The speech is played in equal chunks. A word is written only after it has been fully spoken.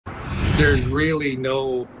There's really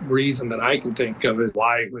no reason that I can think of as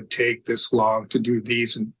why it would take this long to do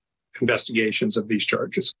these investigations of these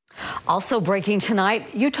charges. Also breaking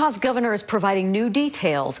tonight, Utah's governor is providing new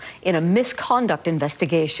details in a misconduct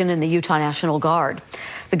investigation in the Utah National Guard.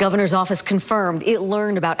 The governor's office confirmed it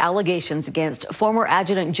learned about allegations against former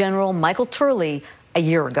Adjutant General Michael Turley a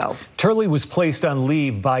year ago. Turley was placed on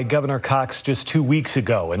leave by Governor Cox just 2 weeks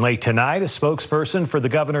ago. And late tonight, a spokesperson for the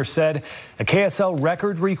governor said a KSL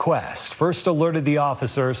record request first alerted the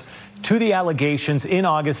officers to the allegations in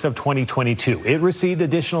August of 2022. It received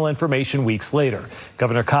additional information weeks later.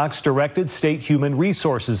 Governor Cox directed state human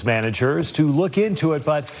resources managers to look into it,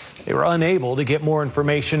 but they were unable to get more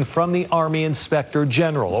information from the Army Inspector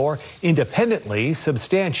General or independently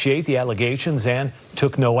substantiate the allegations and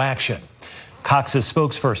took no action. Cox's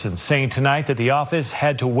spokesperson saying tonight that the office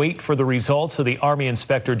had to wait for the results of the Army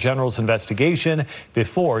Inspector General's investigation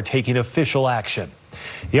before taking official action.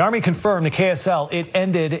 The Army confirmed to KSL it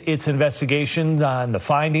ended its investigation on the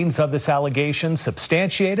findings of this allegation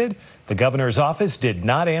substantiated. The governor's office did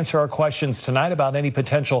not answer our questions tonight about any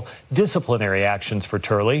potential disciplinary actions for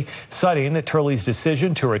Turley, citing that Turley's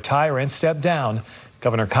decision to retire and step down.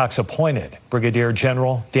 Governor Cox appointed Brigadier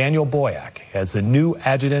General Daniel Boyack as the new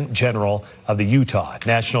Adjutant General of the Utah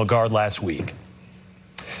National Guard last week.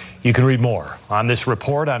 You can read more on this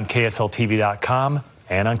report on KSLTV.com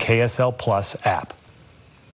and on KSL Plus app.